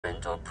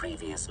current or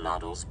previous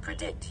models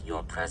predict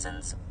your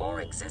presence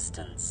or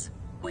existence.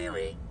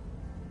 Query: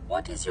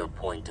 what is your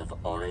point of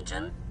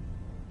origin?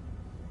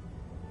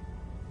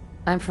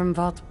 I'm from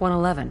Vault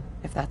 111,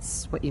 if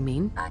that's what you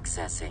mean.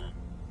 Accessing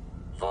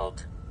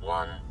Vault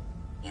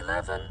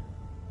 111.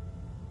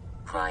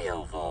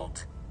 Cryo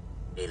Vault.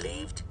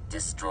 Believed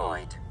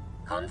destroyed.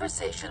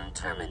 Conversation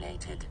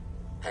terminated.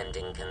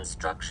 Pending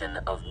construction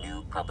of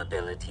new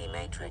probability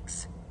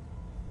matrix.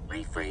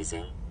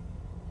 Rephrasing.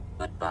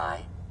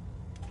 Goodbye.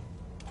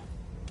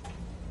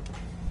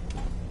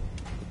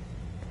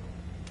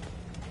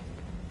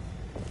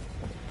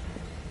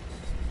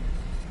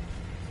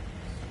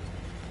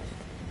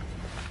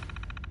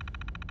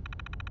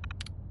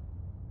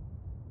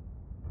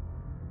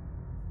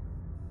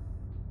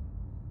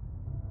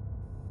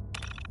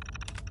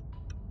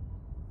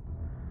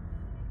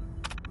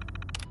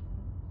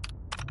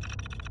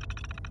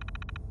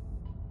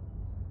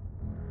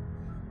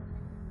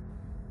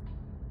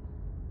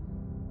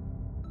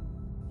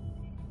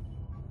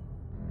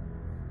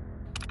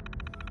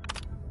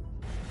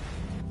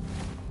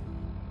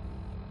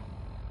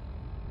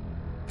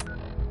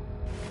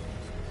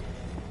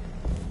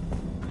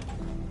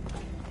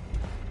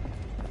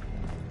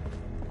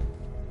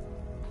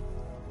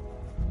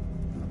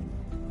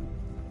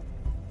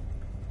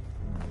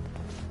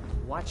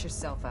 Watch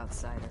yourself,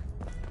 outsider.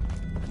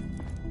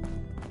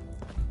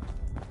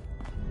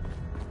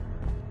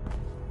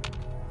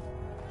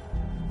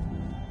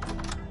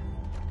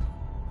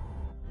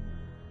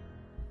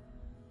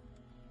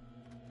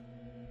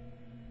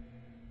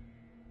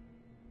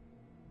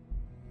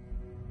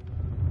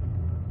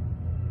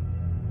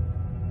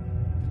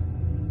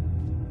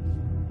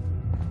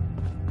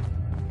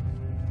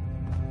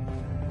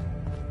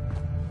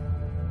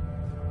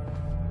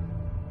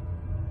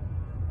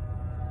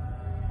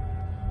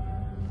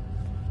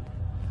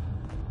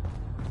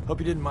 Hope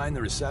you didn't mind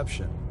the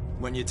reception.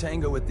 When you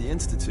tango with the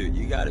Institute,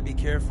 you gotta be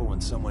careful when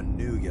someone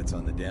new gets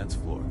on the dance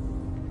floor.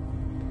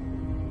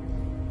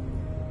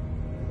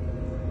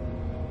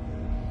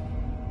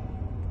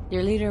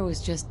 Your leader was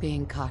just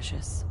being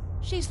cautious.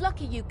 She's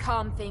lucky you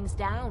calm things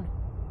down.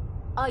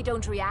 I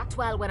don't react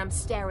well when I'm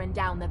staring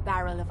down the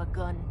barrel of a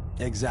gun.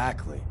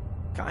 Exactly.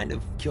 Kind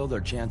of killed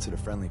our chance at a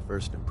friendly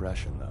first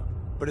impression, though.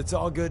 But it's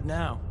all good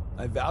now.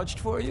 I vouched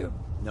for you.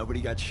 Nobody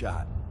got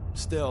shot.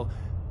 Still,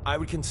 I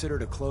would consider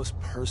it a close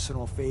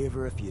personal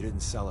favor if you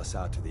didn't sell us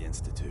out to the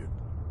Institute.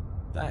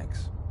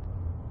 Thanks.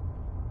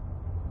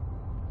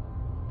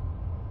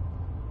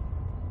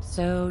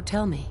 So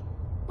tell me,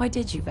 why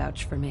did you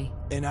vouch for me?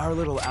 In our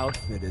little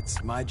outfit,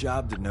 it's my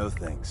job to know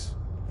things.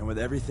 And with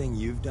everything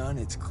you've done,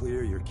 it's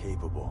clear you're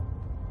capable.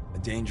 A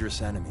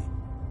dangerous enemy.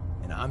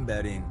 And I'm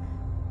betting,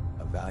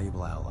 a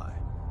valuable ally.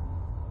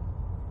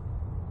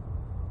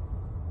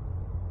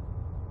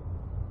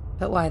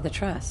 But why the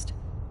trust?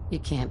 You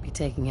can't be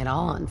taking it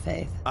all on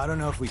faith. I don't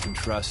know if we can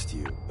trust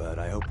you, but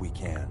I hope we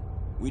can.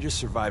 We just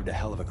survived a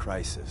hell of a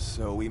crisis,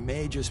 so we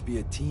may just be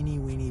a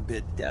teeny-weeny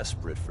bit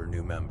desperate for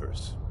new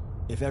members.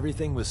 If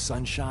everything was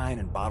sunshine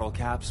and bottle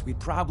caps,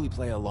 we'd probably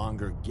play a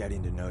longer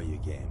getting-to-know-you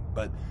game,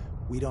 but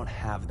we don't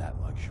have that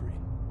luxury.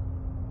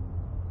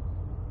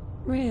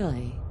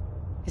 Really?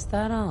 Is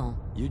that all?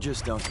 You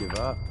just don't give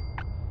up.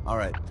 All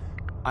right,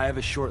 I have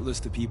a short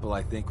list of people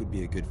I think would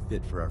be a good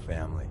fit for our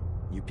family.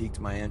 You piqued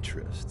my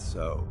interest,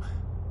 so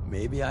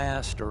maybe I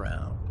asked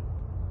around.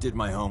 Did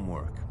my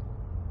homework.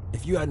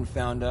 If you hadn't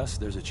found us,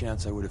 there's a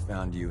chance I would have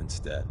found you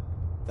instead.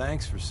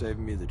 Thanks for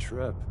saving me the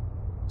trip.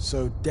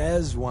 So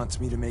Dez wants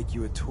me to make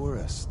you a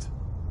tourist.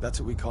 That's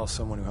what we call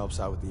someone who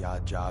helps out with the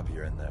odd job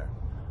here and there.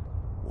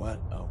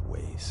 What a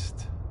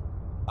waste.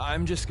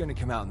 I'm just gonna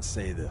come out and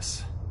say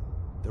this.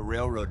 The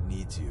railroad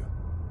needs you.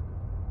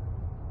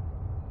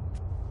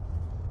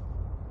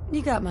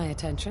 You got my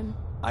attention.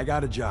 I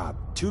got a job.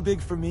 Too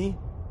big for me,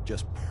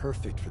 just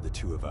perfect for the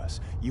two of us.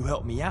 You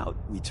help me out,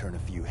 we turn a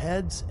few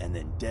heads, and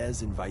then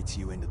Dez invites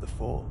you into the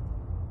fold.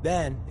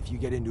 Then, if you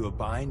get into a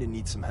bind and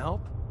need some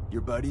help,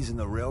 your buddies in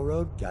the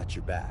railroad got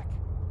your back.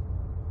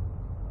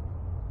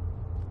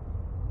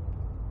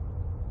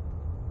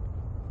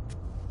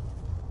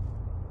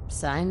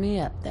 Sign me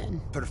up,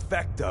 then.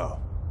 Perfecto.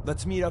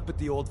 Let's meet up at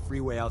the old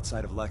freeway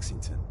outside of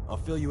Lexington. I'll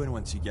fill you in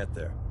once you get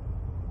there.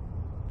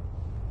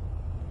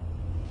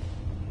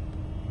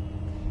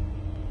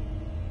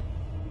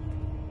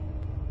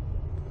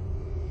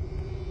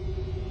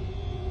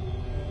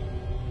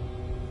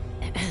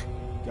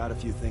 Got a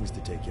few things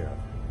to take care of.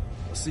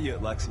 I'll see you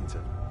at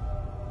Lexington.